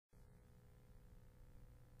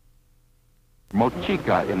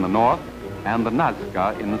Mochica in the north, and the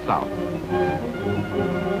Nazca in the south.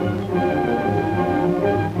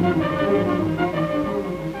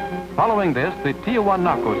 Following this, the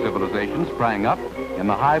Tiahuanaco civilization sprang up in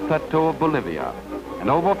the high plateau of Bolivia and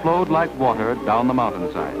overflowed like water down the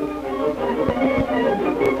mountainside.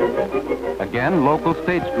 Again, local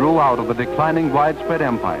states grew out of the declining widespread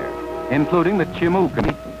empire, including the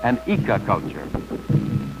Chimucan and Inca culture.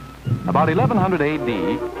 About 1100 AD,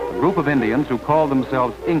 a group of Indians who called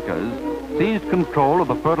themselves Incas seized control of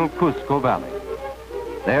the fertile Cuzco Valley.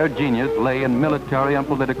 Their genius lay in military and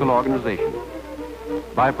political organization.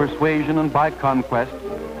 By persuasion and by conquest,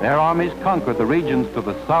 their armies conquered the regions to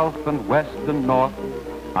the south and west and north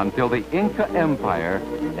until the Inca Empire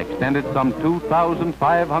extended some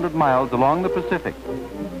 2,500 miles along the Pacific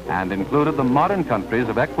and included the modern countries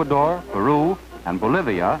of Ecuador, Peru, and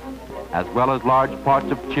Bolivia, as well as large parts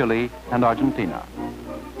of Chile and Argentina.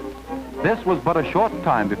 This was but a short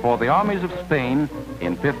time before the armies of Spain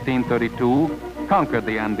in 1532 conquered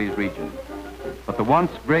the Andes region. But the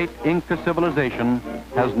once great Inca civilization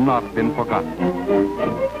has not been forgotten.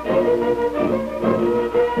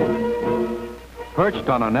 Perched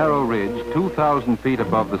on a narrow ridge 2,000 feet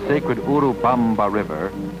above the sacred Urubamba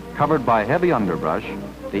River, covered by heavy underbrush,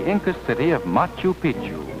 the Inca city of Machu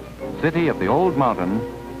Picchu, city of the old mountain,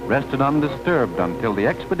 rested undisturbed until the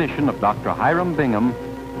expedition of Dr. Hiram Bingham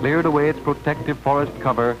cleared away its protective forest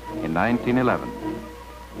cover in 1911.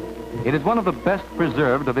 It is one of the best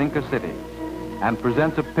preserved of Inca cities and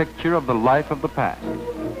presents a picture of the life of the past.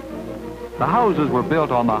 The houses were built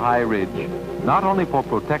on the high ridge not only for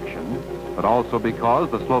protection, but also because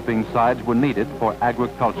the sloping sides were needed for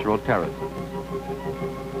agricultural terraces.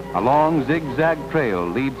 A long zigzag trail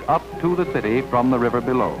leads up to the city from the river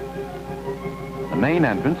below. The main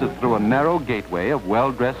entrance is through a narrow gateway of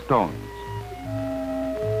well-dressed stones.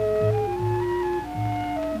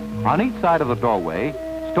 On each side of the doorway,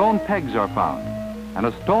 stone pegs are found, and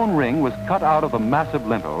a stone ring was cut out of the massive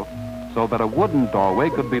lintel so that a wooden doorway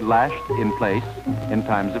could be lashed in place in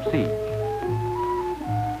times of siege.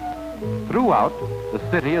 Throughout, the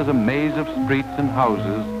city is a maze of streets and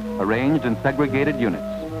houses arranged in segregated units.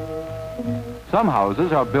 Some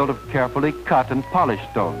houses are built of carefully cut and polished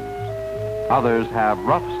stones. Others have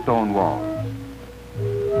rough stone walls.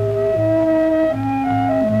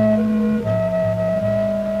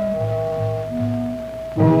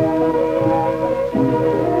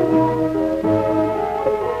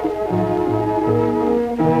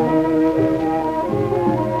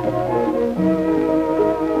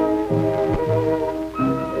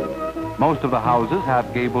 Most of the houses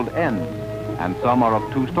have gabled ends, and some are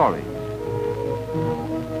of 2 stories.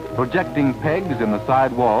 Projecting pegs in the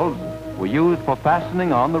side walls were used for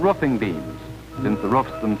fastening on the roofing beams, since the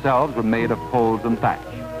roofs themselves were made of poles and thatch.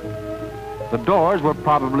 The doors were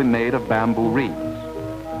probably made of bamboo reeds.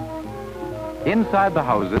 Inside the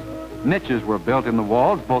houses, niches were built in the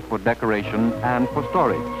walls both for decoration and for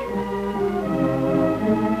storage.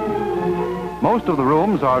 Most of the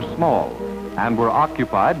rooms are small and were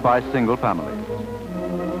occupied by single families.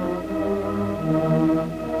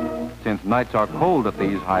 Since nights are cold at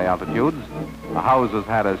these high altitudes, the houses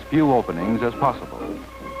had as few openings as possible.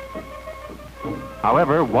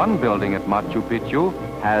 However, one building at Machu Picchu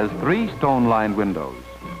has 3 stone-lined windows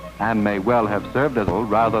and may well have served as a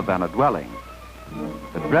rather than a dwelling.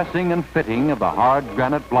 The dressing and fitting of the hard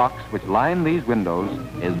granite blocks which line these windows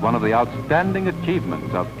is one of the outstanding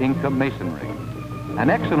achievements of Inca masonry. An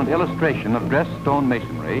excellent illustration of dressed stone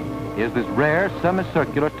masonry is this rare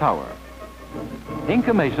semicircular tower.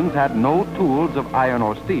 Inca masons had no tools of iron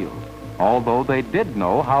or steel, although they did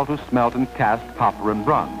know how to smelt and cast copper and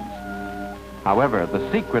bronze. However,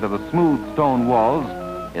 the secret of the smooth stone walls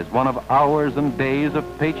is one of hours and days of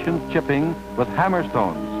patient chipping with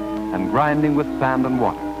hammerstones and grinding with sand and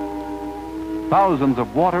water. Thousands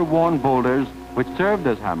of water-worn boulders which served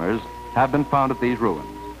as hammers have been found at these ruins.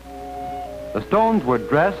 The stones were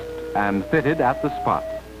dressed and fitted at the spot,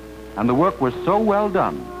 and the work was so well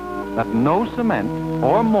done that no cement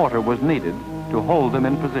or mortar was needed to hold them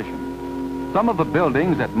in position. Some of the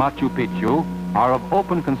buildings at Machu Picchu are of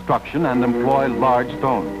open construction and employ large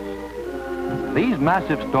stones. These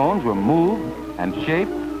massive stones were moved and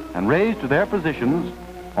shaped and raised to their positions,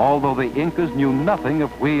 although the Incas knew nothing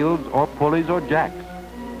of wheels or pulleys or jacks.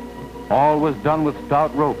 All was done with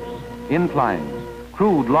stout ropes, inclines,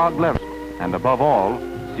 crude log levers, and above all,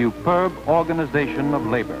 superb organization of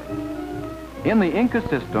labor. In the Inca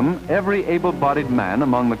system, every able-bodied man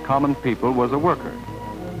among the common people was a worker.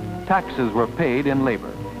 Taxes were paid in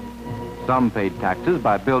labor. Some paid taxes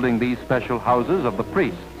by building these special houses of the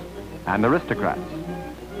priests and aristocrats.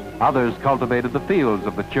 Others cultivated the fields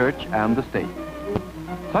of the church and the state.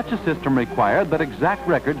 Such a system required that exact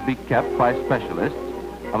records be kept by specialists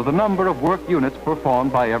of the number of work units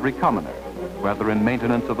performed by every commoner, whether in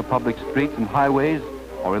maintenance of the public streets and highways,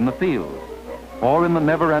 or in the fields, or in the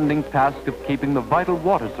never-ending task of keeping the vital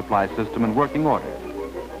water supply system in working order.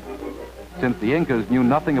 Since the Incas knew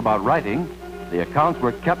nothing about writing, the accounts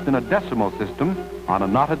were kept in a decimal system on a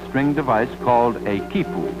knotted string device called a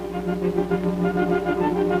quipu.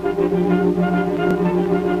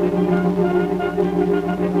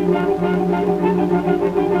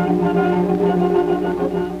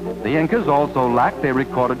 The Incas also lacked a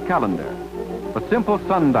recorded calendar, but simple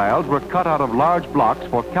sundials were cut out of large blocks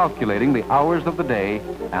for calculating the hours of the day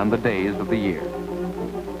and the days of the year.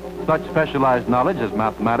 Such specialized knowledge as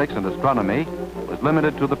mathematics and astronomy was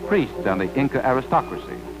limited to the priests and the Inca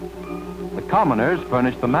aristocracy. The commoners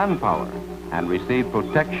furnished the manpower and received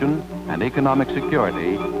protection and economic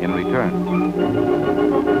security in return.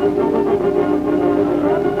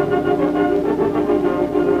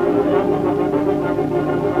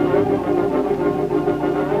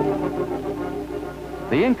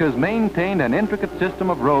 The Incas maintained an intricate system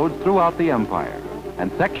of roads throughout the empire,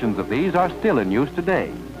 and sections of these are still in use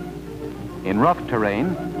today. In rough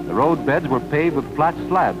terrain, the road beds were paved with flat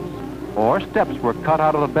slabs, or steps were cut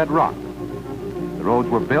out of the bedrock. The roads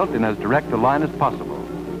were built in as direct a line as possible,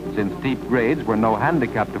 since steep grades were no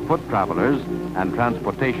handicap to foot travelers and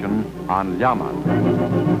transportation on llamas.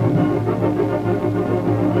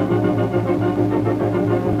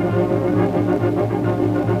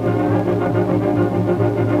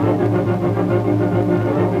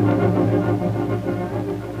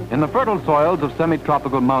 In the fertile soils of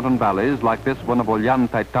semi-tropical mountain valleys like this one of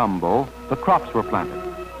Ollantaytambo, the crops were planted.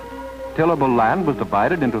 Tillable land was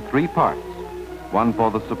divided into three parts, one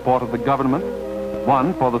for the support of the government,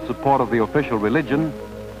 one for the support of the official religion,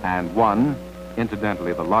 and one,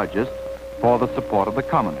 incidentally the largest, for the support of the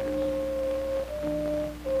commoners.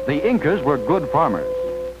 The Incas were good farmers.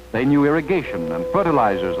 They knew irrigation and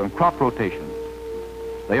fertilizers and crop rotations.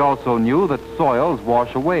 They also knew that soils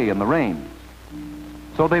wash away in the rains.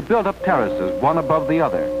 So they built up terraces one above the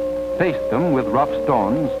other, faced them with rough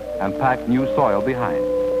stones, and packed new soil behind.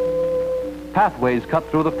 Pathways cut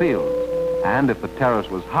through the fields, and if the terrace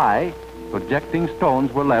was high, projecting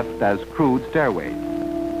stones were left as crude stairways.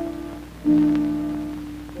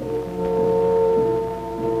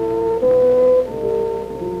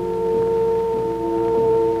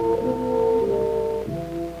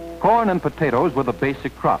 Corn and potatoes were the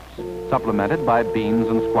basic crops, supplemented by beans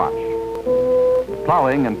and squash.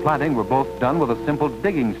 Plowing and planting were both done with a simple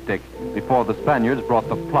digging stick before the Spaniards brought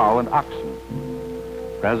the plow and oxen.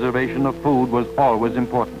 Preservation of food was always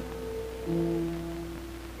important.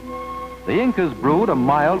 The Incas brewed a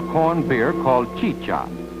mild corn beer called chicha,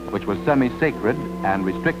 which was semi-sacred and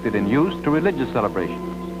restricted in use to religious celebrations.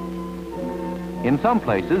 In some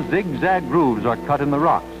places, zigzag grooves are cut in the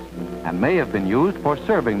rocks and may have been used for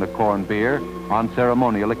serving the corn beer on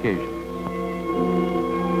ceremonial occasions.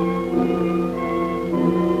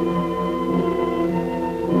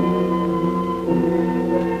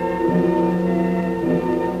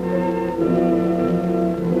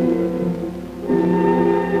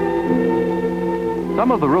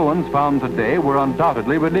 Some of the ruins found today were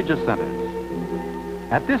undoubtedly religious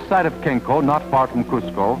centers. At this site of Kenco, not far from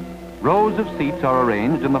Cuzco, rows of seats are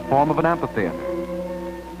arranged in the form of an amphitheater.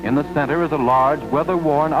 In the center is a large,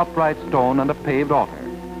 weather-worn upright stone and a paved altar.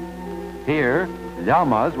 Here,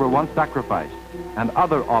 llamas were once sacrificed, and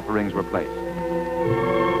other offerings were placed.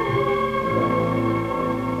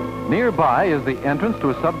 Nearby is the entrance to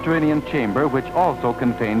a subterranean chamber which also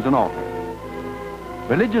contains an altar.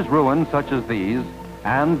 Religious ruins such as these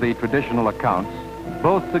and the traditional accounts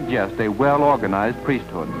both suggest a well-organized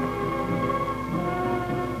priesthood.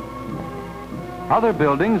 Other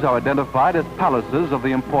buildings are identified as palaces of the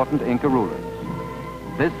important Inca rulers.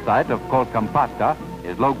 This site of Colcampata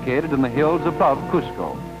is located in the hills above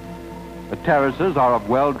Cusco. The terraces are of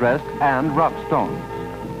well-dressed and rough stones.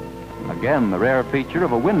 Again, the rare feature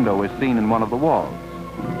of a window is seen in one of the walls.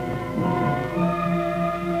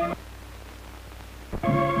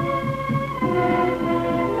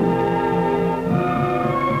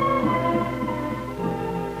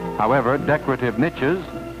 However, decorative niches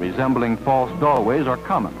resembling false doorways are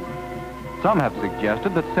common. Some have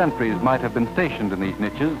suggested that sentries might have been stationed in these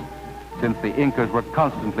niches since the Incas were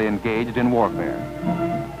constantly engaged in warfare.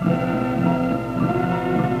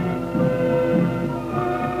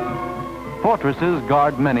 Fortresses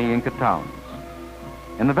guard many Inca towns.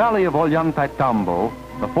 In the valley of Ollantaytambo,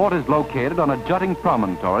 the fort is located on a jutting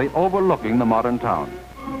promontory overlooking the modern town.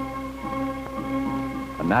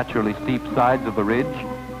 The naturally steep sides of the ridge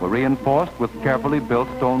were reinforced with carefully built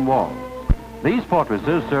stone walls. These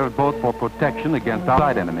fortresses served both for protection against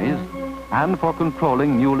outside enemies and for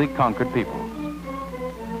controlling newly conquered peoples.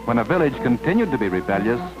 When a village continued to be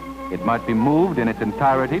rebellious, it might be moved in its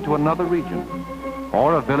entirety to another region,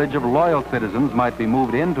 or a village of loyal citizens might be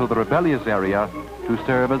moved into the rebellious area to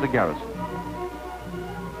serve as a garrison.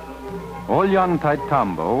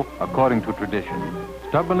 Ollantaytambo, according to tradition,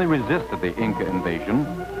 stubbornly resisted the Inca invasion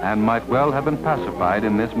and might well have been pacified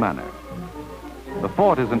in this manner. The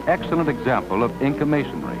fort is an excellent example of Inca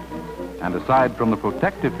masonry, and aside from the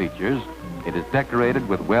protective features, it is decorated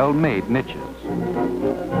with well-made niches.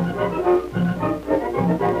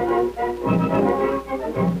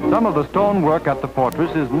 Some of the stonework at the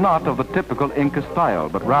fortress is not of the typical Inca style,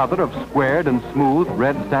 but rather of squared and smooth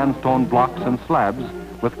red sandstone blocks and slabs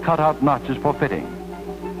with cut-out notches for fitting.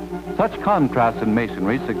 Such contrasts in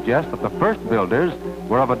masonry suggest that the first builders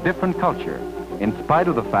were of a different culture, in spite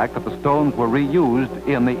of the fact that the stones were reused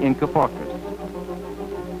in the Inca fortress.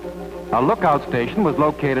 A lookout station was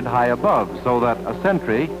located high above so that a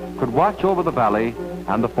sentry could watch over the valley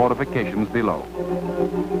and the fortifications below.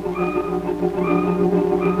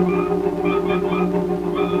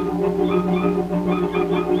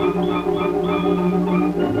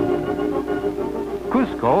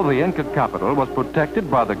 Cuzco, the Inca capital, was protected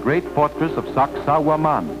by the great fortress of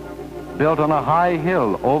Sacsayhuaman, built on a high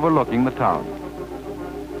hill overlooking the town.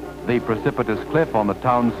 The precipitous cliff on the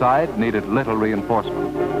town side needed little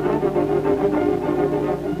reinforcement.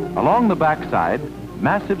 Along the backside,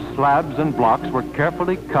 massive slabs and blocks were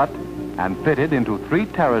carefully cut and fitted into 3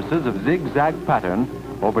 terraces of zigzag pattern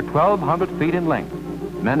over 1,200 feet in length.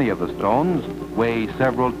 Many of the stones weigh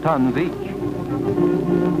several tons each.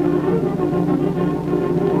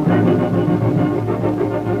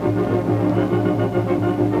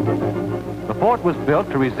 The fort was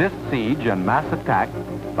built to resist siege and mass attack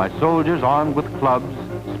by soldiers armed with clubs,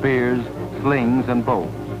 spears, slings, and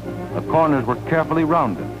bows. The corners were carefully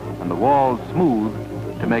rounded and the walls smooth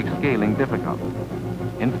to make scaling difficult.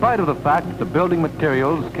 In spite of the fact that the building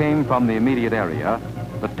materials came from the immediate area,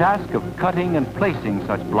 the task of cutting and placing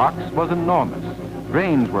such blocks was enormous.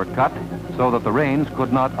 Drains were cut so that the rains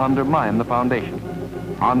could not undermine the foundation.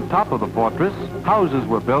 On top of the fortress, houses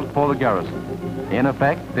were built for the garrison. In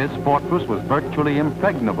effect, this fortress was virtually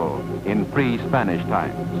impregnable in pre-Spanish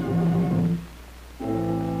times.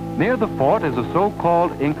 Near the fort is a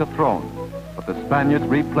so-called Inca throne, but the Spaniards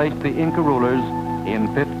replaced the Inca rulers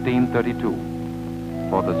in 1532.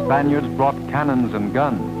 For the Spaniards brought cannons and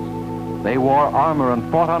guns. They wore armor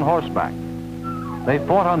and fought on horseback. They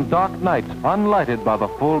fought on dark nights unlighted by the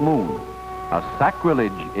full moon, a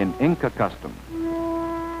sacrilege in Inca custom.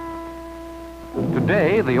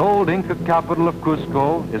 Today, the old Inca capital of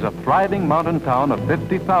Cuzco is a thriving mountain town of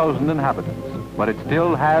 50,000 inhabitants, but it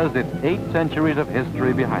still has its 8 centuries of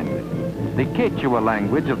history behind it. The Quechua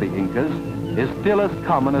language of the Incas is still as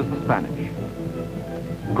common as the Spanish.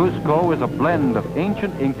 Cuzco is a blend of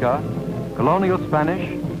ancient Inca, colonial Spanish,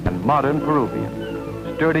 and modern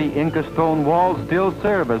Peruvian. Sturdy Inca stone walls still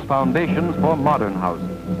serve as foundations for modern houses.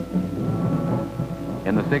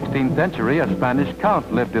 In the 16th century, a Spanish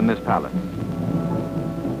count lived in this palace.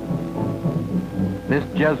 This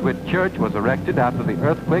Jesuit church was erected after the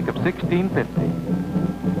earthquake of 1650.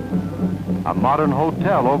 A modern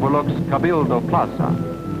hotel overlooks Cabildo Plaza.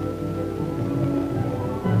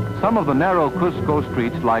 Some of the narrow Cuzco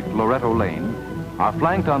streets, like Loreto Lane, are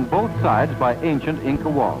flanked on both sides by ancient Inca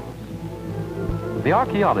walls. The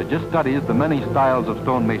archaeologist studies the many styles of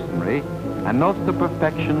stone masonry and notes the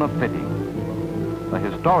perfection of fitting. The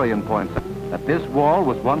historian points out that this wall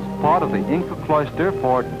was once part of the Inca cloister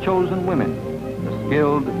for chosen women, the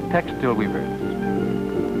skilled textile weavers.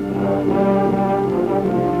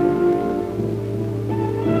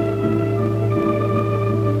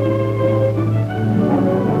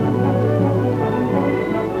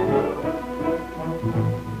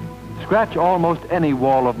 Scratch almost any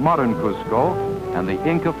wall of modern Cuzco, and the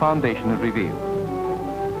Inca foundation is revealed.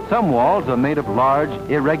 Some walls are made of large,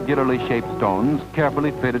 irregularly shaped stones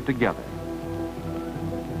carefully fitted together.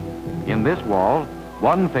 In this wall,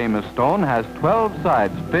 one famous stone has 12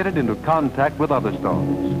 sides fitted into contact with other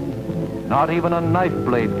stones. Not even a knife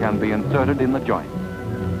blade can be inserted in the joint.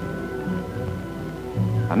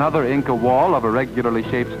 Another Inca wall of irregularly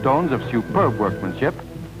shaped stones of superb workmanship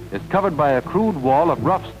is covered by a crude wall of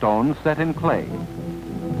rough stones set in clay.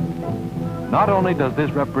 Not only does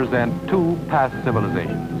this represent 2 past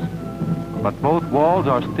civilizations, but both walls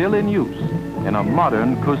are still in use in a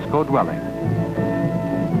modern Cuzco dwelling.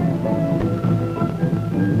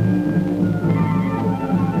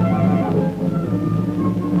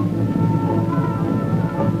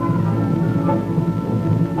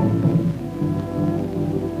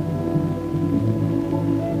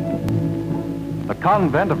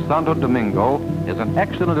 convent of Santo Domingo is an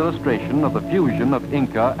excellent illustration of the fusion of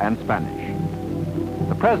Inca and Spanish.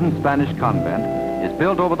 The present Spanish convent is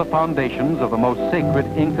built over the foundations of the most sacred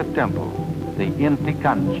Inca temple, the Inti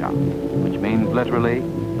Cancha, which means literally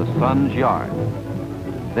the sun's yard.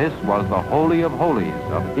 This was the holy of holies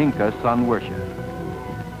of Inca sun worship.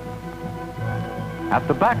 At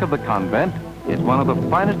the back of the convent is one of the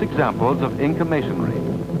finest examples of Inca masonry,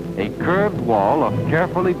 a curved wall of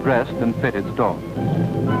carefully dressed and fitted stones.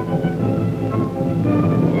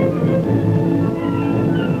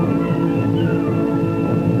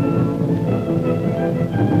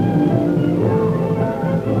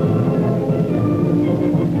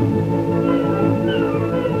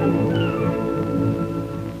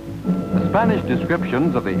 The Spanish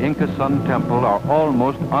descriptions of the Inca Sun Temple are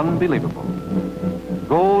almost unbelievable.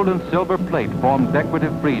 Gold and silver plate formed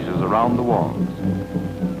decorative friezes around the walls.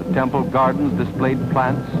 The temple gardens displayed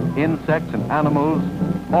plants, insects, and animals,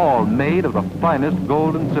 all made of the finest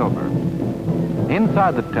gold and silver.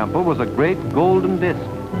 Inside the temple was a great golden disc,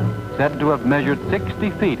 said to have measured 60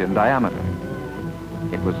 feet in diameter.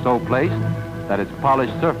 It was so placed that its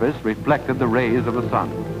polished surface reflected the rays of the sun.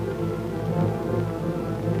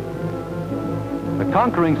 The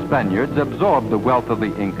conquering Spaniards absorbed the wealth of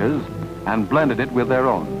the Incas and blended it with their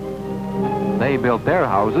own. They built their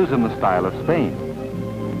houses in the style of Spain.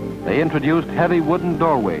 They introduced heavy wooden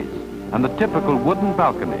doorways and the typical wooden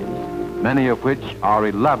balconies, many of which are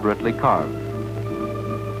elaborately carved.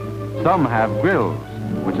 Some have grills,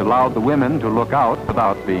 which allowed the women to look out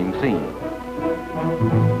without being seen.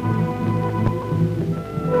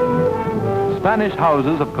 Spanish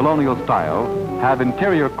houses of colonial style have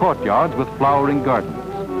interior courtyards with flowering gardens.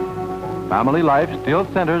 Family life still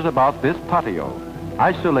centers about this patio,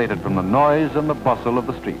 isolated from the noise and the bustle of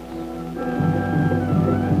the streets.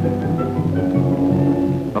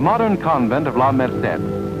 The modern convent of La Merced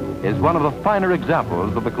is one of the finer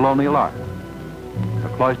examples of the colonial art. The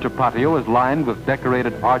cloister patio is lined with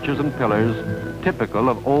decorated arches and pillars, typical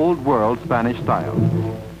of old world Spanish style.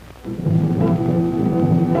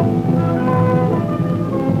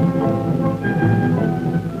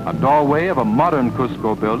 A doorway of a modern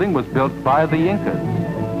Cuzco building was built by the Incas.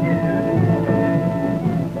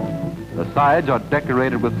 The sides are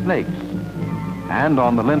decorated with snakes, and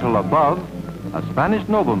on the lintel above, a Spanish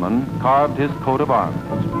nobleman carved his coat of arms.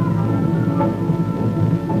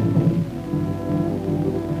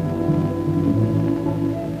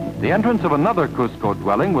 The entrance of another Cuzco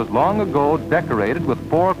dwelling was long ago decorated with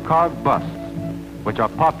 4 carved busts, which are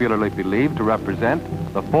popularly believed to represent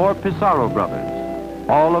the 4 Pizarro brothers,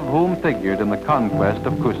 all of whom figured in the conquest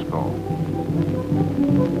of Cuzco.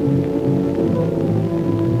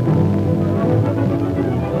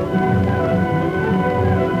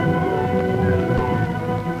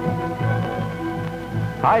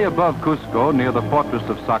 High above Cuzco, near the fortress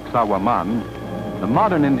of Sacsayhuaman, the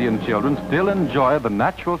modern Indian children still enjoy the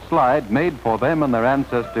natural slide made for them and their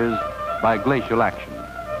ancestors by glacial action.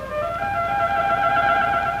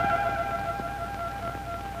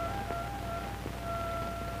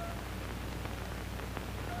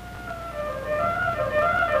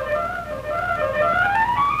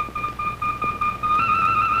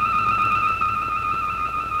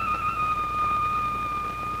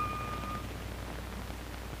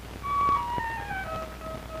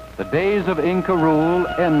 The days of Inca rule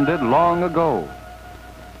ended long ago.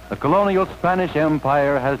 The colonial Spanish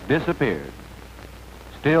Empire has disappeared.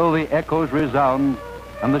 Still the echoes resound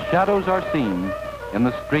and the shadows are seen in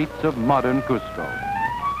the streets of modern Cuzco.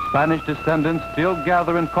 Spanish descendants still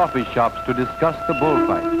gather in coffee shops to discuss the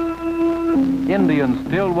bullfights. Indians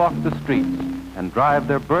still walk the streets and drive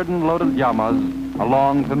their burden-loaded llamas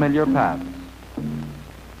along familiar paths.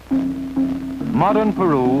 Modern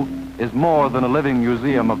Peru is more than a living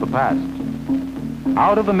museum of the past.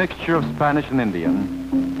 Out of the mixture of Spanish and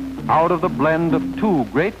Indian, out of the blend of 2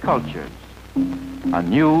 great cultures, a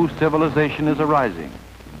new civilization is arising.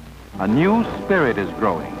 A new spirit is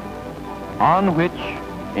growing, on which,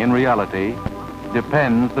 in reality,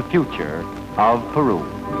 depends the future of Peru.